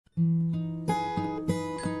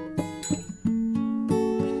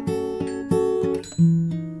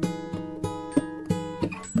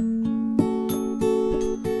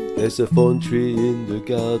There's a thorntree in the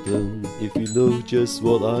garden, if you know just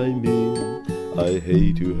what I mean. I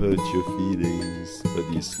hate to hurt your feelings, but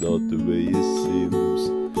it's not the way it seems,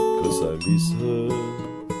 'cause I miss her.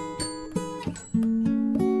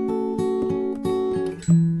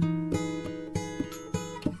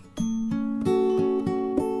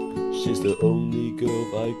 She's the only girl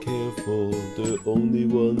I care for, the only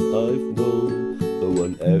one I've known. No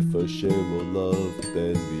one ever shared more love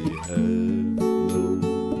than we have known,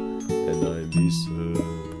 and I miss her.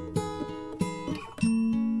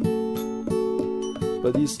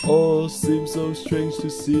 But it all seems so strange to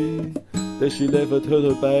see that she never turned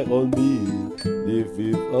her back on me. Live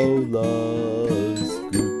without last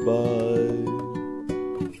goodbye.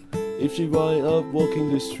 If she wind up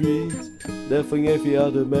walking the street, loving every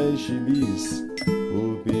other man she meets,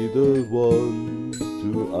 who'll be the one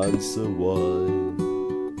to answer why?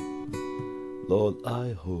 Lord,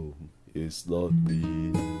 I hope it's not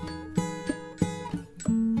me.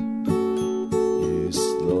 It's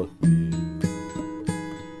not me.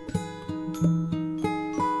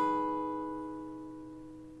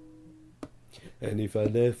 And if I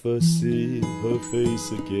never see her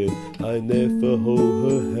face again, I never hold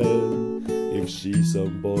her hand. If she's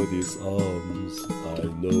somebody's arms, I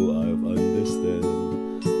know I'll understand.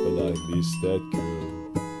 But I miss that girl.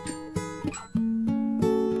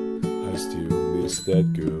 I still miss that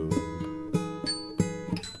girl.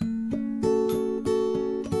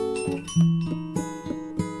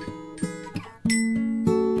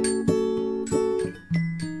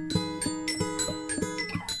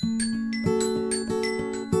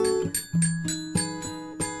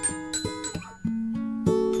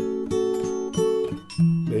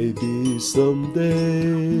 Maybe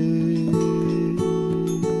someday,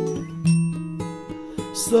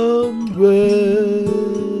 somewhere,